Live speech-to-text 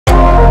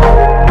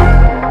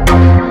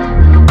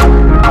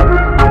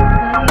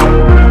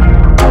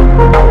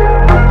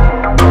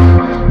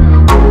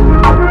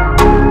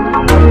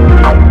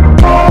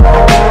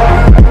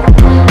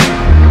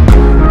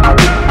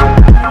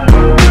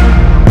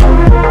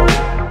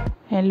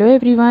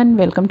everyone,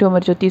 welcome to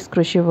Amarjyoti's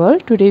Crochet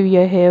World. Today we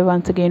are here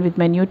once again with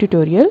my new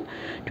tutorial.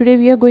 Today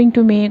we are going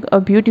to make a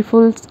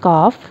beautiful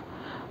scarf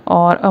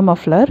or a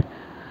muffler.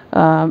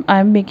 I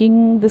am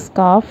making the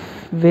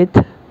scarf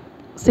with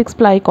 6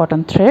 ply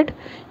cotton thread.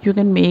 You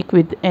can make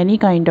with any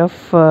kind of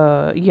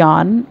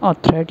yarn or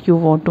thread you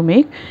want to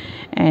make,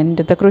 and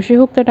the crochet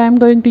hook that I am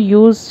going to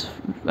use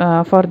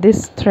for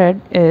this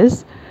thread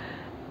is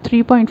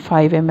 3.5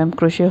 mm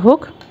crochet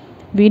hook.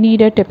 We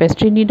need a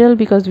tapestry needle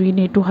because we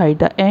need to hide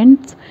the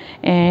ends,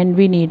 and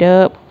we need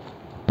a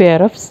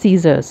pair of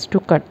scissors to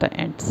cut the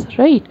ends,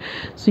 right?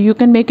 So you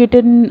can make it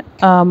in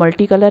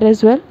multicolor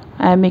as well.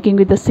 I am making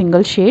with a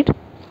single shade,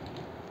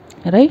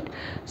 right?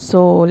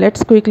 So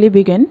let's quickly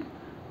begin.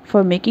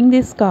 For making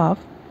this scarf,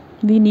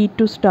 we need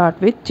to start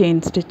with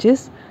chain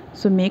stitches.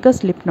 So make a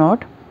slip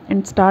knot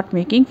and start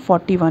making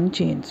 41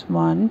 chains.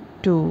 1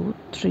 2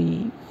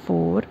 3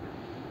 4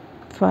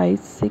 5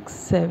 6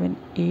 7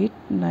 8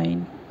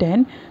 9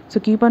 10. So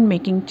keep on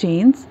making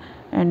chains,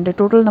 and the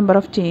total number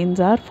of chains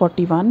are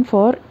 41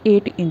 for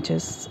 8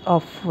 inches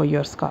of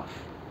your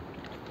scarf.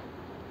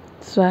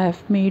 So I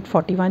have made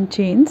 41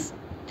 chains.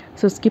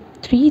 So skip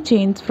 3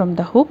 chains from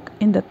the hook.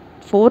 In the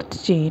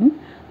 4th chain,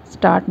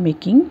 start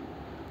making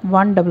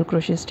 1 double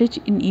crochet stitch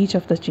in each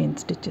of the chain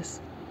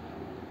stitches.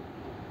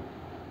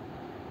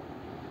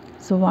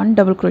 So 1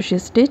 double crochet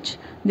stitch,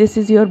 this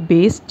is your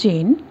base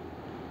chain.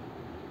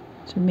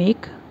 So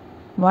make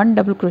 1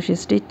 double crochet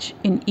stitch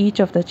in each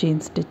of the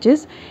chain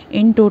stitches.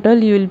 In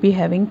total you will be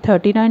having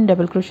 39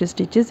 double crochet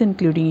stitches,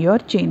 including your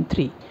chain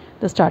 3,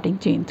 the starting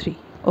chain 3.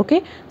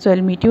 Okay, so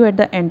I'll meet you at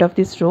the end of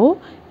this row.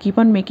 Keep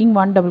on making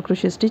 1 double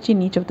crochet stitch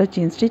in each of the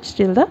chain stitch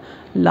till the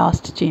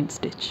last chain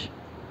stitch.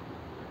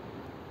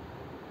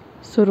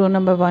 So row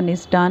number 1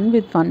 is done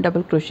with 1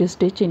 double crochet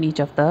stitch in each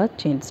of the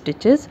chain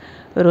stitches.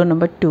 Row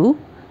number 2,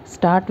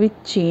 start with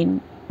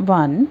chain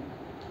 1,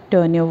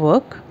 turn your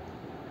work,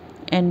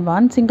 and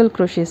 1 single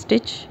crochet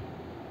stitch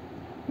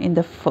in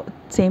the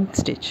same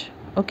stitch,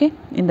 okay,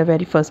 in the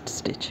very first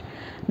stitch.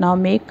 Now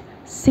make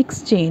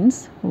 6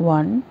 chains.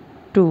 1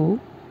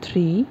 2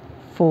 3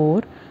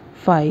 4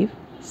 5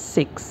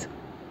 6.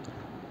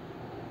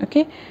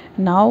 Okay,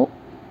 now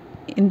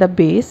in the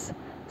base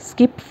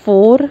skip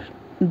 4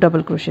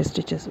 double crochet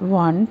stitches.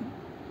 1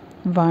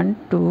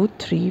 2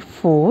 3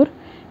 4,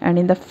 and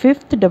in the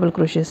 5th double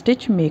crochet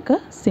stitch make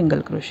a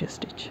single crochet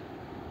stitch.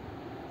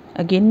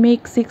 Again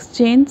make 6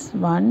 chains.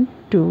 1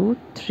 2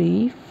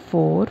 3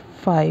 4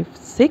 5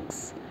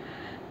 6.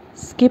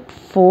 Skip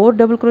 4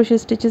 double crochet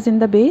stitches in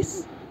the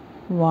base.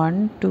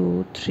 1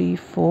 2 3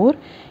 4.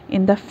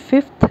 In the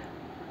 5th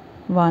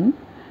one,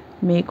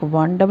 make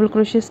 1 double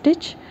crochet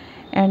stitch,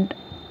 and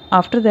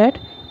after that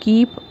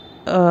keep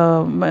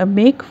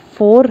make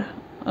 4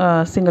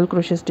 single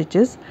crochet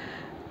stitches,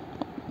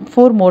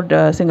 4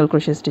 more single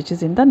crochet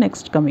stitches in the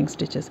next coming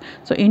stitches.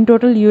 So in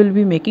total you will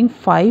be making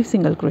 5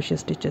 single crochet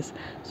stitches.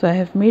 So I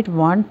have made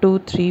 1 2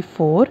 3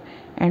 4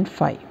 and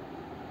 5.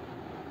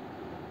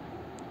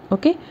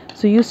 Okay,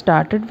 so you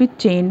started with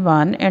chain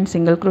 1 and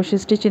single crochet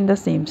stitch in the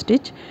same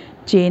stitch.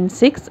 Chain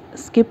 6,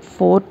 skip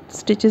 4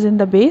 stitches in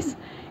the base.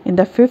 In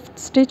the 5th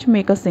stitch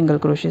make a single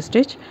crochet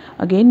stitch.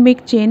 Again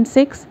make chain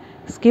 6,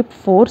 skip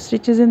 4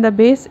 stitches in the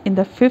base. In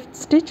the 5th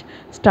stitch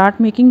start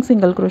making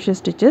single crochet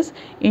stitches.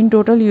 In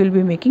total you will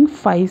be making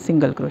 5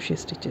 single crochet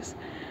stitches.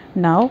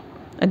 Now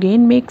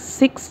again make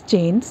 6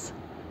 chains.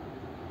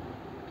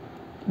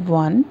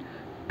 1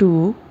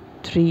 2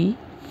 3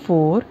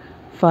 4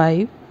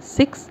 5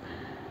 6.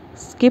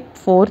 Skip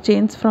 4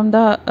 chains from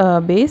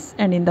the base,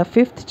 and in the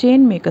 5th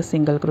chain make a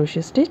single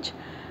crochet stitch.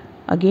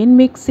 Again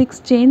make 6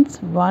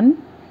 chains.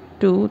 1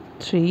 2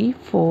 3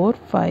 4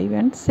 5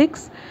 and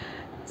 6.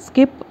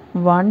 Skip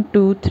 1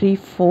 2 3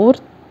 4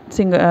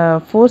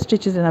 4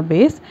 stitches in a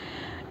base,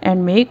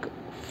 and make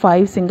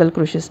 5 single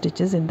crochet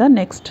stitches in the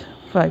next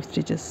 5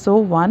 stitches. So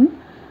 1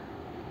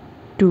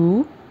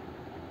 2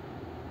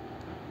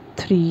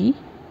 3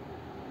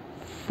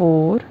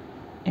 4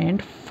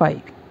 and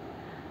 5.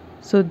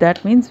 So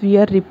that means we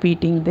are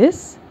repeating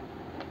this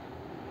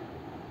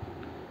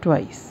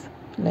twice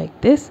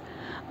like this.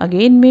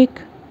 Again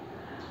make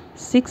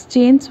 6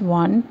 chains.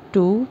 1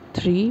 2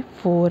 3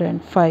 4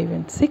 and 5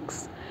 and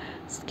 6.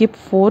 Skip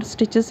 4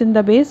 stitches in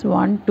the base.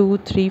 1 2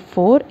 3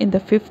 4. In the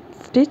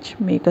 5th stitch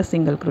make a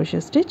single crochet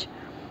stitch.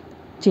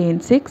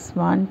 Chain 6.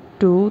 1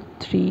 2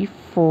 3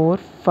 4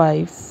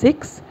 5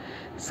 6.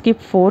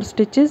 Skip 4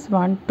 stitches.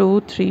 1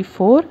 2 3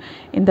 4.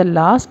 In the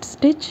last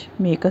stitch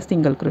make a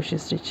single crochet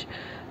stitch.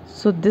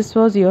 So this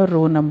was your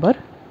row number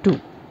 2.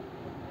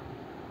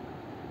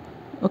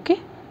 Okay,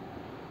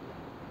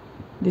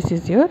 this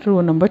is your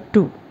row number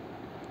 2.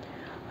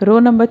 Row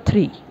number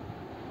 3,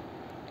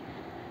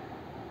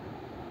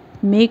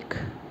 make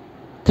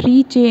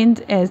 3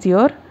 chains as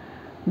your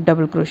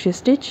double crochet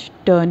stitch.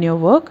 Turn your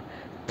work,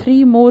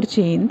 3 more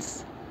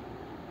chains,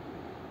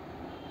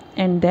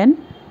 and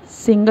then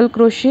single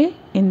crochet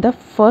in the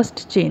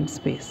first chain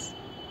space.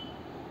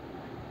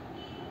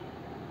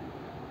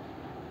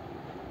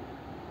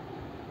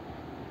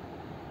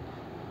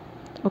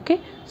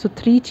 Okay, so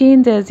 3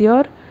 chains as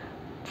your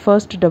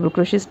first double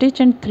crochet stitch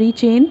and 3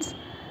 chains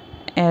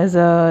as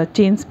a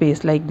chain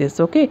space like this.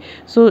 Okay,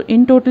 so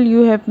in total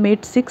you have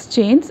made 6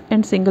 chains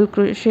and single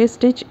crochet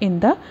stitch in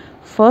the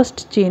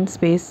first chain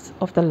space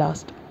of the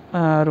last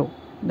row.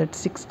 That's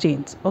 6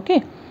 chains.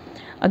 Okay,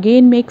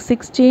 again make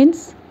 6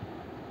 chains,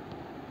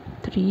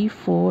 3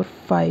 4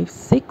 5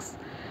 6,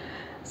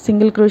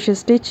 single crochet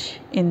stitch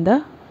in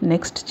the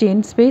next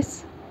chain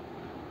space,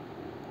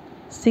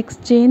 6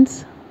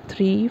 chains,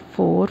 3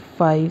 4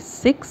 5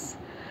 6,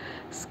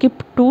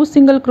 skip 2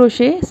 single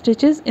crochet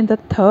stitches in the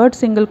third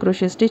single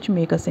crochet stitch,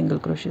 make a single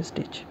crochet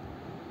stitch,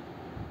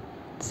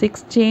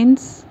 6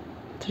 chains,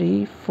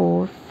 3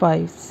 4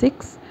 5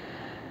 6,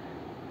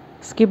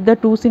 skip the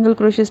 2 single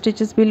crochet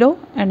stitches below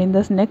and in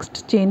the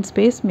next chain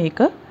space make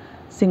a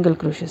single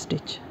crochet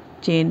stitch,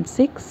 chain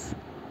 6,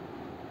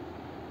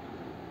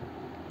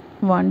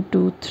 1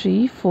 2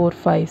 3 4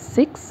 5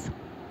 6,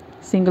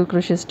 single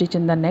crochet stitch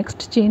in the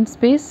next chain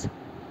space,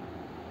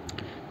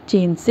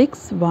 chain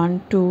 6,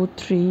 1 2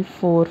 3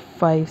 4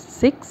 5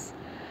 6,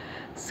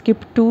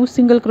 skip 2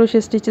 single crochet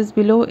stitches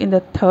below, in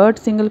the third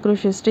single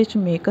crochet stitch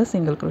make a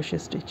single crochet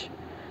stitch,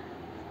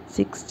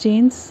 6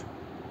 chains,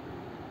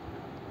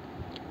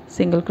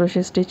 single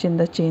crochet stitch in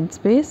the chain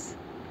space,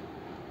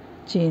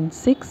 chain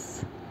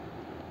 6,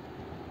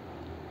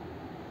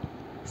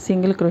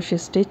 single crochet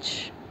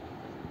stitch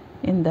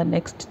in the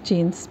next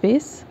chain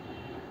space.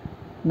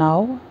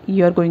 Now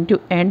you are going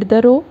to end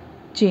the row,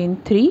 chain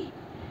 3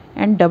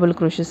 and double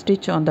crochet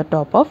stitch on the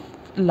top of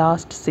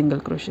last single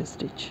crochet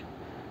stitch.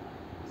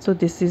 So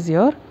this is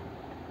your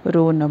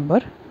row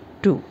number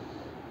 2.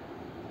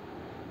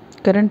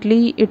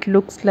 Currently it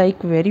looks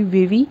like very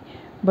wavy,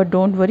 but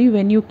don't worry,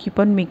 when you keep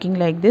on making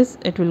like this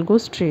it will go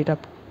straight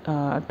up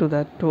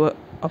to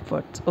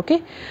upwards.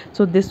 Okay,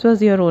 so this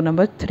was your row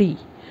number 3.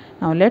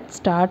 Now let's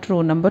start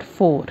row number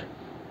 4.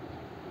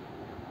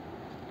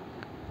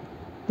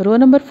 Row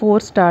number 4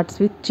 starts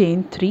with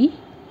chain 3,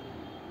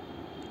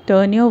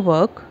 turn your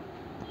work.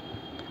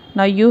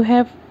 Now you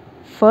have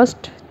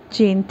first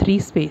chain 3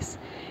 space.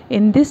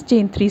 In this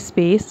chain 3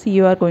 space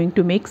you are going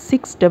to make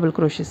 6 double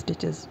crochet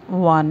stitches,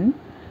 1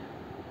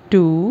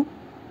 2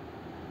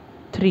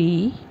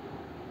 3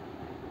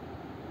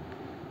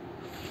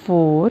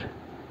 4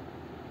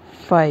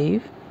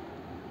 5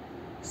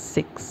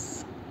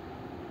 6.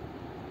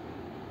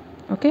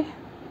 Okay,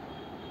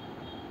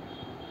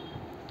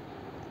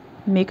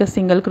 make a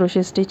single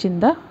crochet stitch in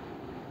the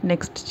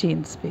next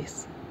chain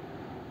space,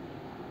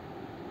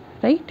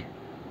 right,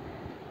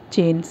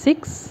 chain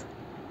 6,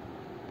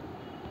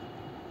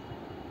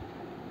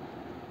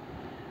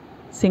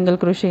 single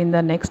crochet in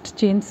the next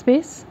chain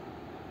space.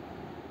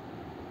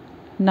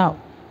 Now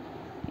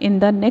in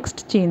the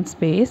next chain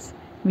space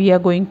we are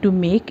going to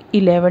make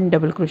 11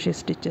 double crochet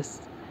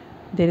stitches.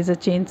 There is a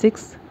chain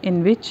 6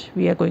 in which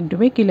we are going to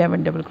make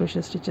 11 double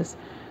crochet stitches,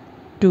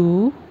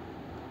 2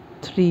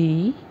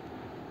 3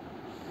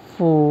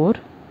 4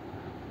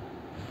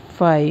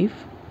 5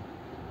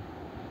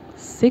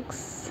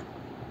 6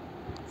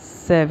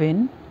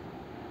 7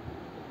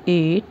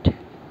 8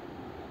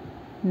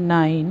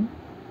 9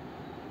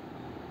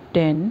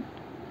 10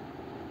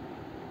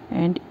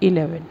 and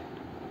 11,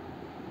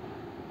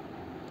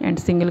 and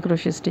single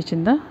crochet stitch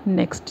in the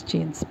next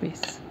chain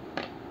space,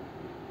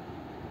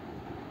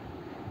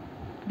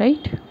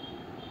 right.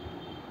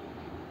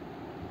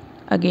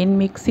 Again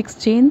make 6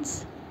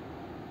 chains,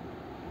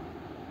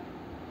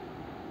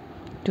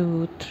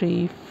 2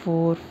 3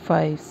 4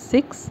 5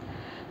 6,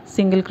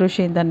 single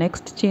crochet in the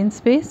next chain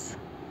space,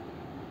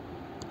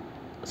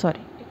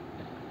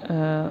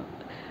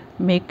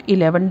 make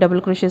 11 double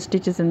crochet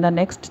stitches in the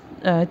next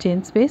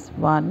chain space,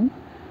 1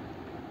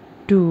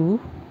 2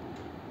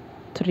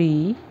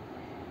 3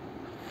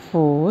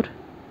 4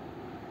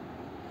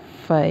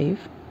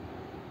 5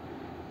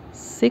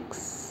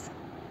 6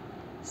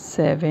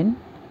 7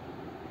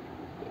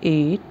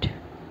 8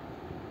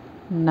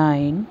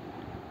 9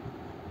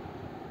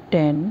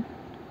 10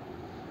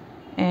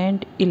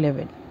 and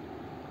 11,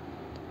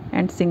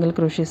 and single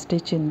crochet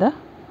stitch in the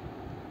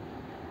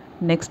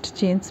next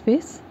chain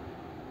space,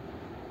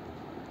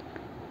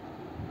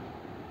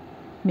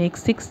 make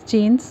 6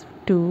 chains,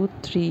 2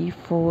 3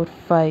 4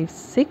 5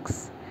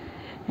 6,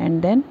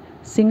 and then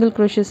single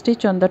crochet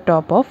stitch on the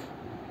top of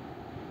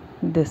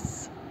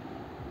this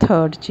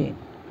third chain.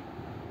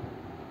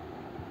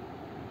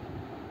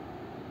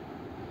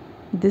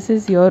 This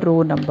is your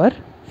row number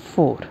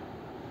 4.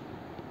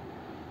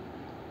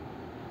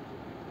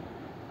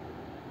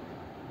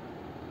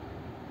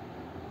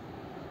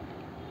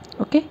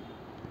 Okay,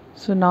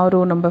 so now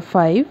row number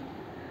 5.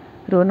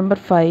 Row number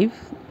 5,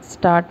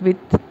 start with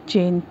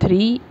chain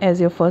 3 as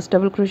your first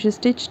double crochet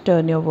stitch,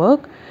 turn your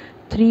work,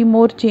 3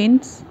 more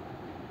chains,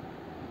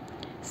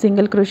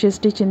 single crochet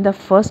stitch in the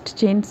first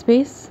chain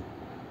space.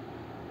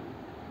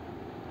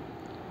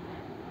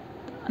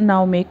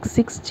 Now make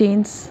 6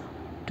 chains,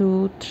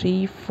 2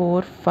 3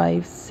 4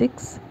 5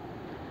 6.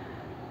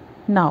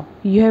 Now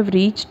you have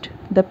reached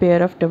the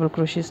pair of double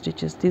crochet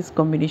stitches, this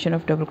combination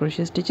of double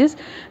crochet stitches.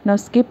 Now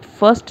skip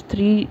first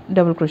 3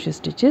 double crochet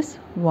stitches,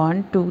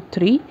 1 2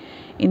 3.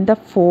 In the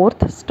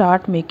fourth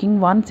start making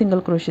 1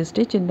 single crochet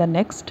stitch in the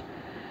next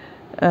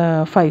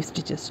 5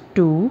 stitches,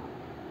 2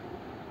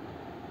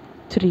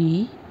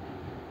 3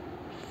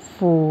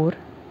 4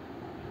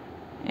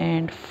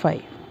 and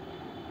 5.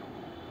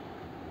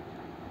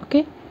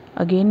 Okay,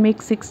 again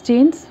make 6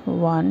 chains,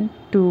 1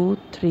 2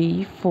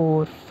 3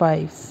 4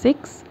 5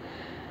 6.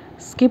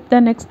 Skip the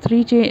next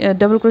 3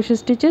 double crochet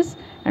stitches,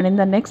 and in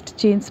the next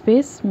chain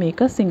space make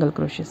a single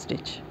crochet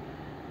stitch.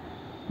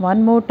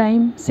 One more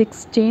time,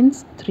 6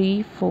 chains,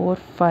 3 4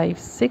 5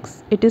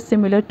 6. It is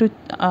similar to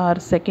our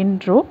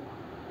second row,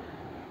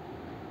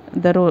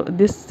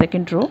 this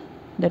second row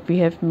that we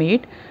have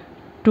made.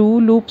 2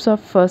 loops of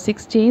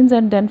 6 chains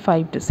and then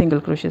 5 single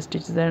crochet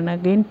stitches, and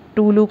again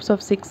 2 loops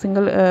of 6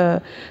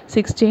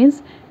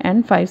 chains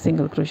and 5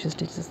 single crochet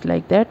stitches.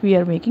 Like that we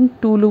are making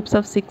 2 loops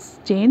of 6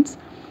 chains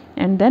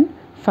and then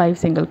 5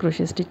 single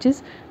crochet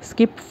stitches.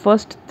 Skip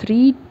first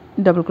 3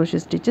 double crochet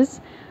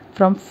stitches.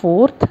 From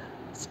fourth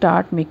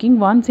start making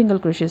 1 single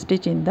crochet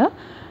stitch in the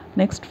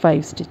next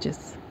 5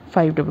 stitches,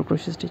 5 double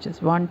crochet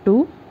stitches, 1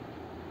 2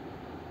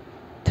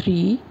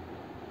 3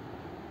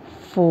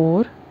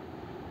 4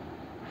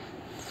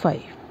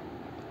 5.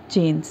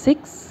 Chain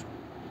 6,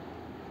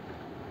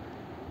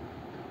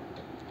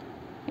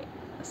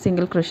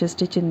 single crochet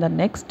stitch in the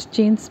next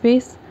chain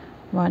space,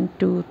 1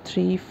 2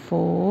 3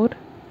 4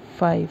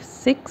 5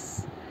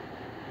 6.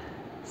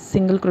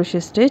 Single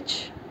crochet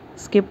stitch.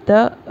 Skip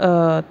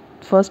the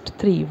first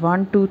 3,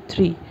 1 2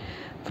 3.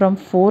 From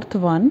fourth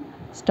one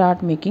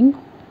start making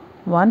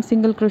 1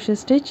 single crochet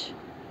stitch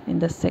in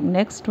the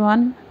next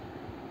one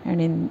and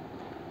in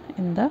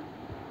the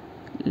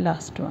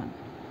last one.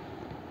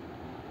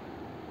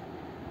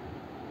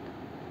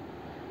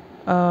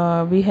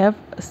 We have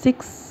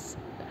 6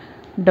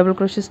 double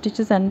crochet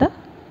stitches and the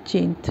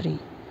chain 3,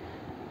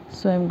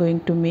 so I am going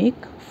to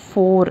make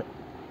 4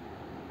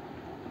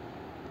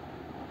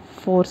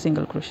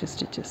 single crochet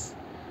stitches.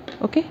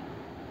 Okay,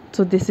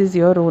 so this is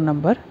your row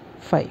number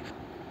 5.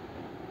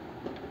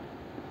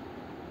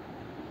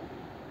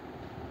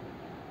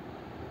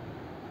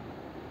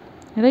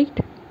 Right,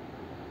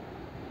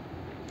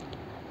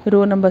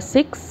 row number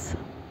 6,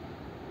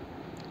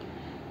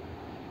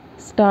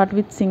 start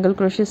with single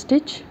crochet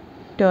stitch,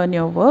 turn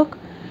your work.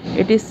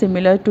 It is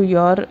similar to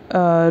your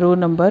row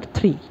number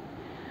 3.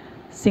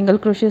 Single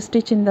crochet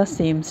stitch in the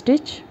same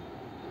stitch.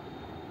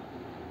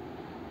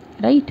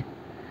 Right,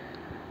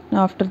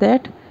 now after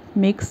that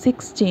make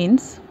 6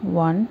 chains,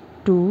 1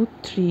 2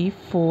 3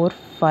 4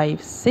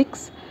 5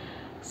 6.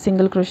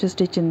 Single crochet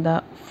stitch in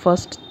the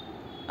first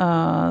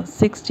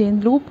 6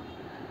 chain loop.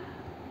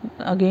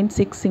 Again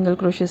 6 single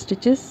crochet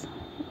stitches,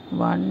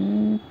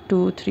 1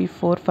 2 3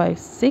 4 5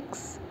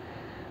 6.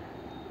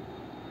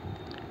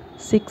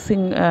 6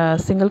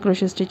 single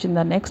crochet stitch in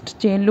the next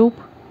chain loop.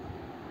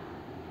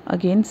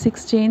 Again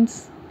 6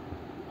 chains.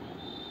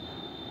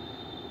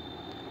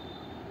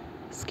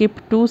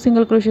 Skip 2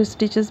 single crochet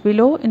stitches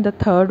below. In the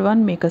third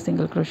one make a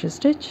single crochet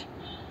stitch,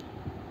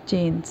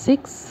 chain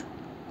 6,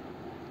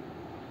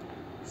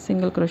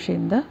 single crochet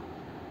in the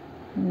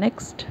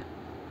next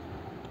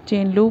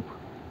chain loop,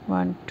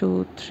 1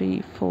 2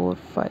 3 4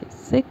 5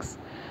 6.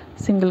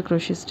 Single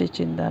crochet stitch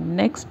in the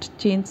next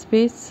chain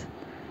space,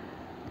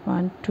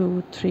 1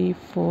 2 3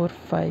 4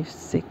 5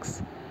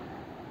 6.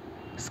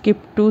 Skip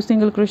 2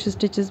 single crochet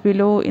stitches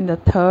below. In the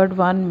third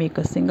one make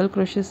a single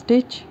crochet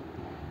stitch,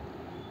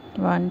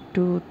 1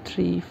 2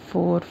 3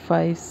 4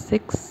 5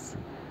 6.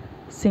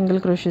 Single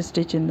crochet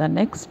stitch in the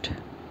next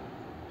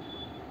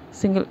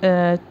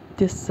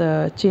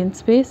chain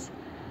space,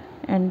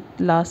 and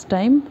last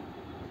time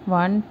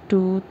 1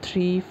 2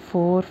 3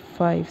 4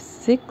 5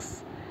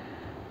 6.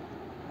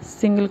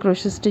 Single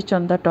crochet stitch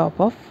on the top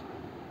of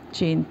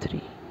chain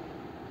 3,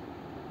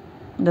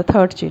 the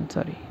third chain,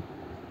 sorry.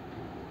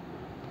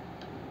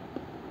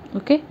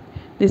 Okay,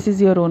 this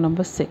is your row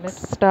number 6.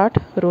 Let's start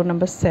row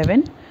number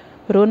 7.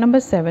 Row number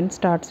 7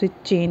 starts with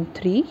chain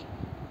 3.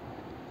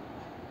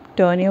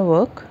 Turn your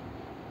work.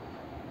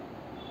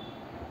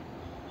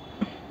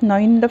 Now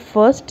in the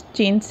first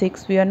chain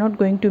 6 we are not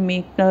going to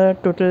make a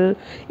total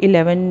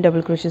 11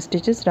 double crochet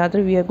stitches,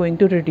 rather we are going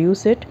to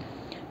reduce it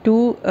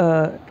to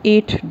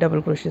 8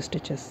 double crochet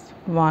stitches.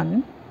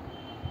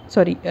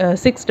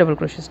 6 double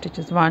crochet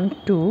stitches, 1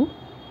 2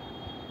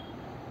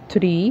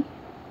 3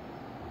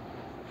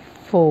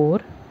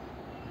 4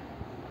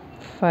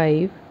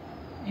 5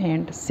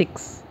 and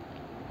 6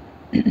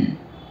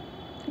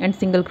 and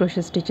single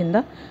crochet stitch in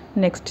the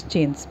next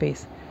chain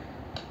space.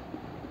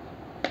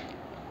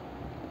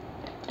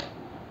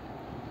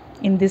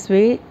 In this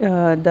way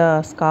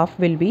the scarf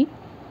will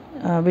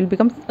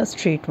become a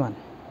straight one,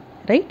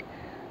 right?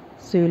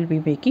 So you will be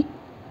making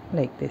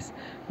like this.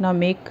 Now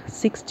make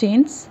 6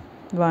 chains,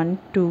 1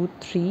 2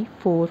 3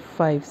 4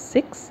 5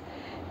 6,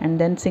 and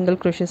then single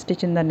crochet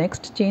stitch in the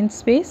next chain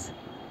space.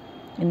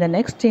 In the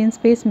next chain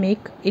space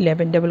make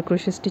 11 double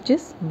crochet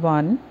stitches,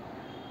 1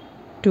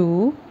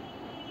 2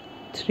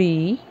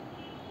 3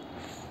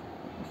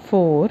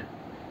 4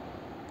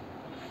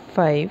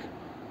 5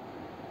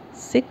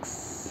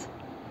 6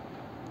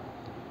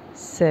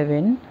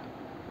 7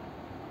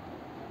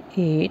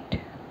 8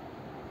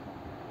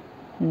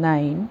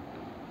 9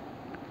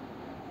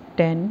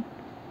 10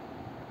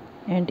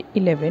 and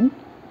 11.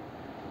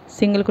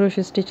 Single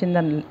crochet stitch in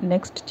the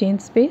next chain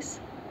space,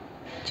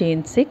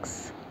 chain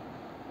 6,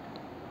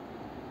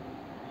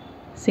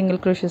 single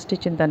crochet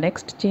stitch in the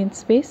next chain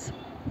space,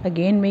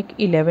 again make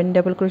 11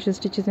 double crochet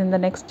stitches in the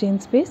next chain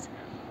space,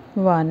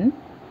 1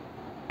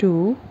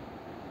 2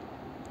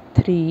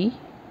 3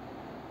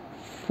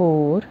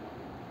 4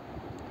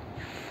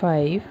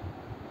 5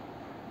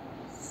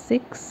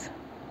 6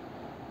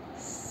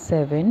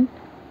 7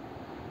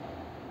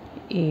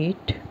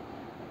 8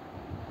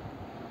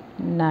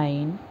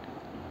 9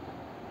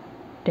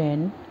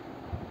 10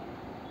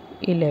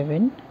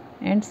 11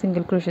 and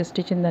single crochet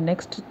stitch in the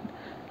next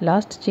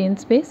last chain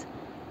space,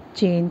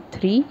 chain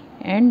 3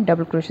 and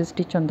double crochet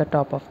stitch on the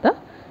top of the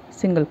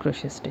single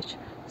crochet stitch.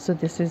 So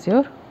this is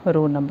your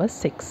row number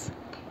 6.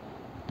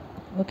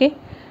 Okay,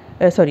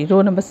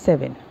 row number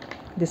 7.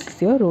 This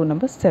is your row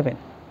number 7.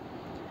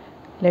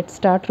 Let's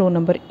start row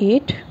number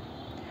 8.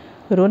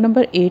 Row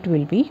number 8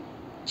 will be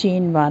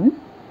chain 1,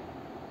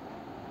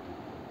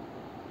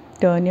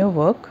 turn your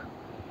work,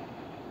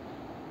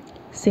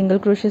 single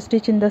crochet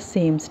stitch in the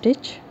same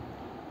stitch,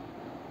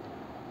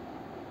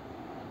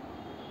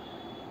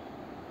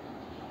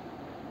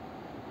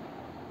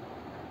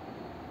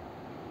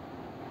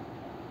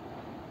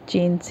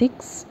 chain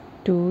 6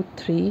 2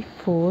 3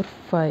 4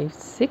 5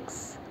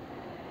 6,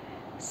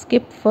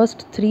 skip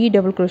first 3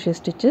 double crochet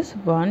stitches,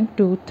 1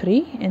 2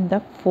 3, in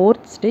the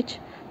 4th stitch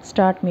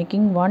start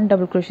making 1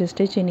 double crochet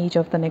stitch in each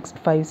of the next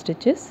 5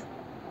 stitches,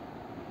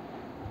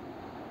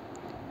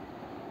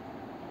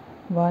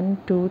 1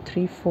 2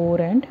 3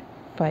 4 and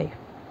 5,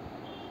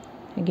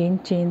 again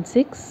chain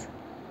 6,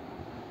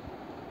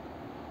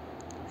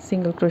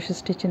 single crochet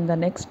stitch in the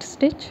next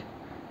stitch,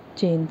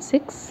 chain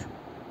 6,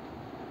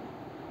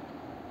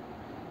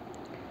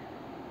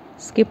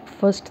 skip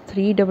first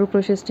 3 double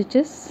crochet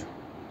stitches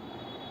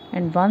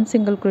and 1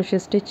 single crochet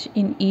stitch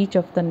in each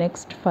of the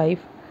next 5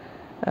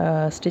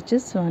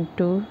 stitches, 1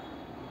 2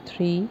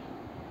 3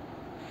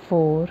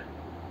 4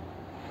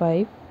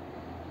 5,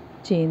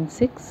 chain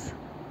 6,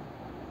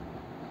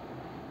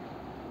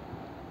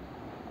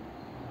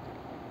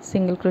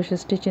 single crochet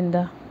stitch in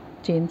the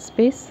chain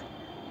space,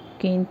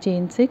 again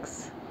chain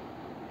 6,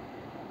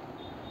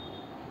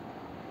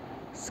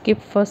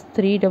 skip first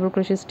 3 double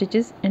crochet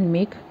stitches and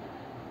make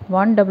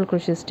 1 double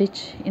crochet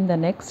stitch in the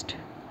next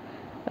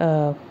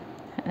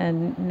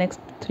and next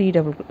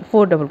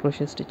 4 double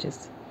crochet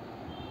stitches,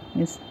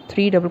 means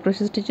 3 double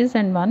crochet stitches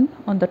and 1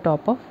 on the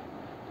top of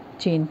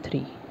chain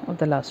 3 of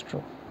the last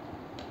row.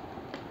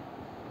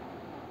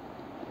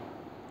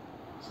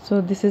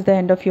 So this is the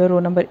end of your row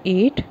number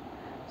 8.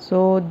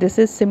 So this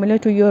is similar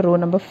to your row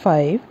number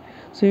 5.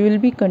 So you will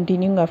be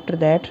continuing after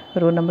that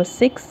row number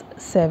 6,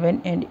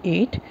 7 and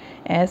 8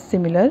 as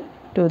similar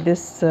to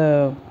this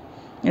in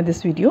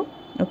this video.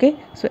 Okay,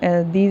 so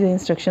these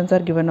instructions are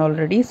given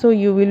already, so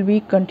you will be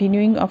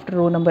continuing after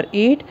row number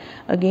 8.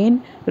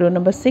 Again row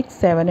number 6,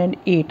 7 and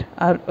 8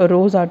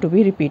 rows are to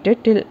be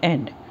repeated till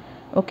end.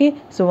 Okay,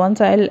 so once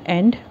I'll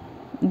end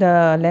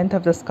the length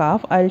of the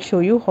scarf, I'll show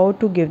you how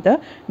to give the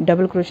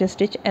double crochet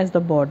stitch as the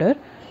border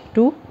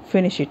to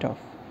finish it off.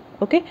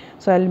 Okay,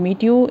 so I'll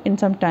meet you in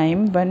some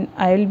time when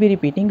I will be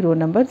repeating row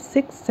number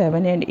 6,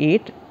 7 and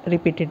 8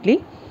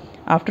 repeatedly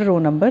after row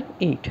number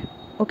 8.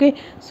 Okay,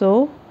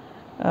 so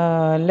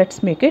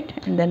let's make it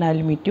and then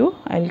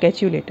I'll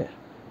catch you later.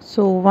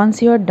 So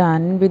once you are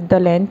done with the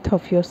length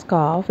of your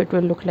scarf, it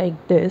will look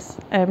like this.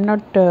 I've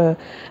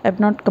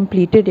not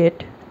completed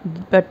it,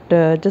 but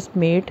just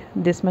made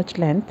this much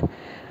length.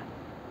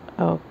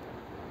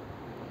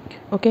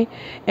 Okay,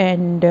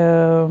 and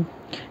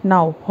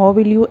now how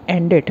will you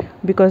end it,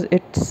 because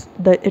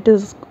it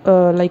is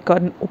like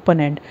an open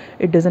end,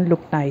 it doesn't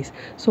look nice.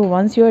 So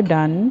once you are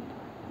done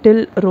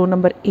till row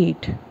number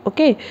 8,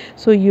 okay,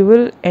 so you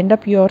will end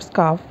up your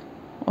scarf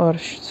or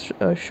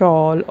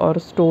shawl or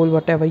stole,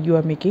 whatever you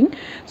are making.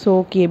 So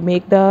okay,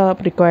 make the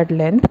required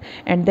length,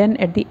 and then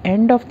at the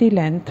end of the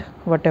length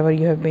whatever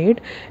you have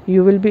made,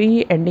 you will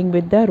be ending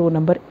with the row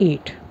number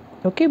 8.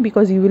 Okay,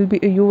 because you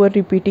were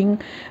repeating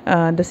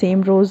the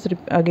same rows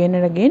again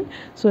and again.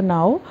 So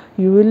now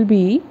you will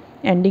be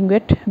ending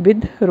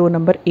with row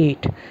number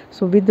 8.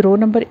 So with row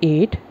number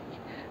 8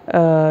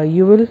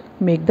 you will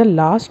make the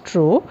last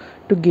row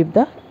to give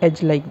the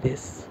edge like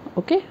this.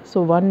 Okay,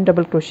 so 1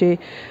 double crochet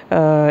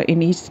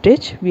in each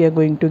stitch we are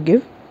going to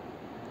give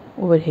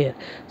over here.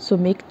 So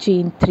make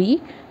chain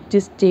 3.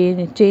 Just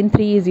chain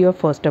 3 is your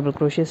first double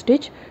crochet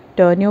stitch.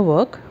 Turn your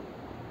work.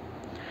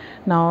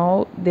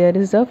 Now there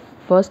is a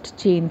first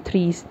chain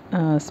 3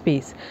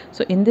 space.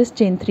 So in this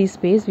chain 3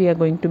 space we are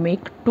going to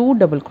make 2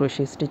 double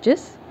crochet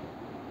stitches.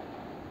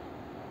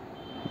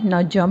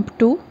 Now jump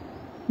to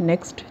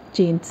next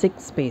chain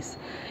 6 space.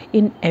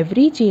 In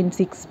every chain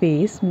 6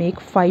 space make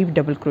 5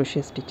 double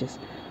crochet stitches.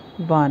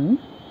 1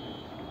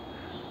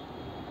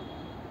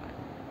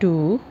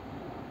 2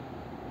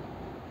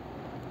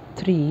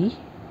 3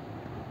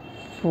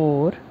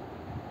 4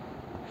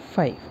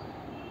 5.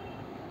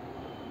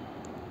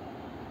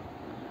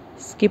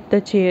 Skip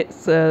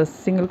the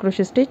single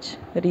crochet stitch,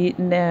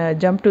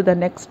 jump to the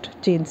next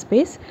chain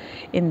space.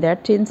 In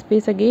that chain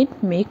space again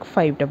make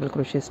 5 double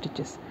crochet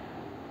stitches.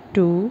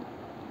 2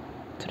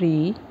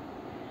 3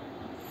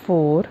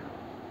 4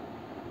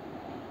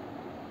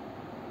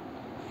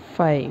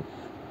 5.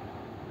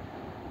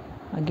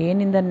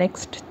 Again in the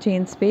next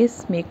chain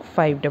space make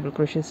 5 double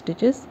crochet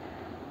stitches.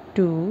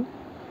 2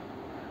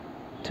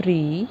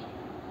 3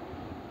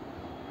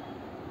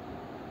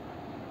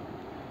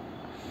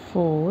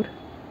 4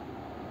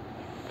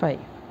 5.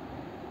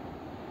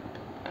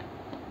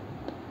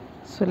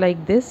 So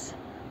like this,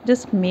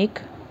 just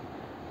make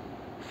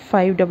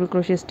 5 double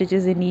crochet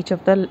stitches in each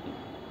of the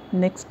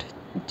next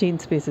chain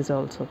spaces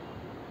also.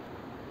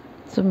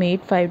 So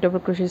made 5 double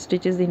crochet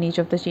stitches in each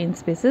of the chain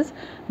spaces.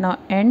 Now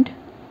end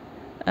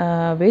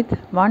with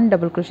 1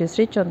 double crochet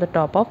stitch on the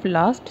top of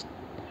last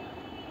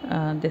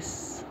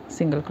this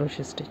single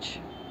crochet stitch.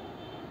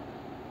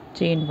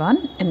 Chain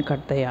 1 and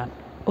cut the yarn.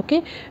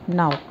 Okay,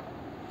 now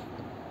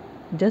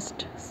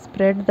just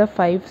spread the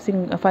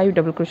 5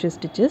 double crochet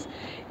stitches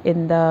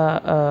in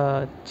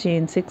the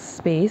chain 6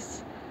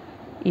 space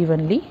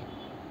evenly,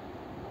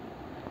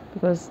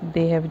 because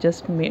they have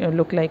just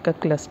look like a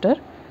cluster.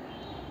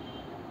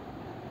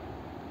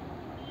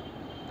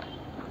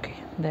 Okay,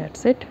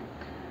 that's it.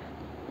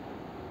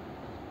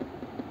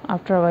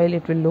 After a while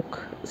it will look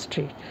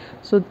straight.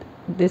 So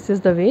this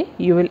is the way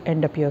you will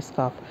end up your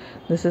scarf.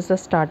 This is the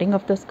starting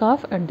of the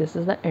scarf and this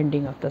is the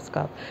ending of the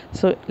scarf.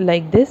 So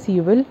like this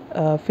you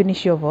will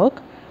finish your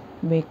work,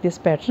 make this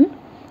pattern.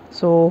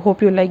 So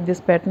hope you like this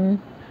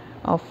pattern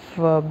of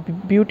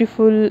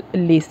beautiful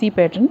lacy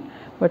pattern,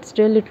 but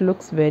still it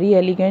looks very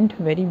elegant,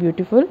 very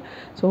beautiful.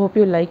 So hope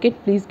you like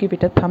it. Please give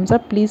it a thumbs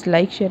up. Please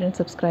like, share and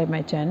subscribe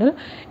my channel.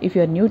 If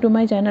you are new to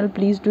my channel,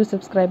 please do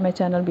subscribe my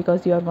channel,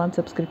 because your one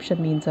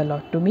subscription means a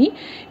lot to me.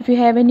 If you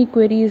have any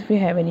queries, if you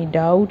have any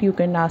doubt, you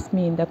can ask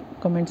me in the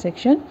comment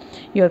section.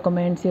 Your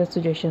comments, your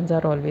suggestions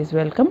are always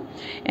welcome.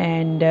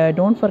 And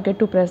don't forget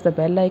to press the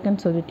bell icon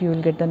so that you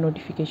will get the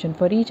notification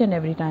for each and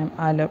every time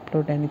I'll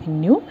upload anything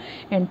new.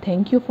 And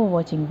thank you for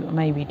watching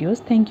my videos.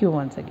 Thank you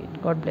once again.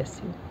 God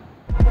bless you.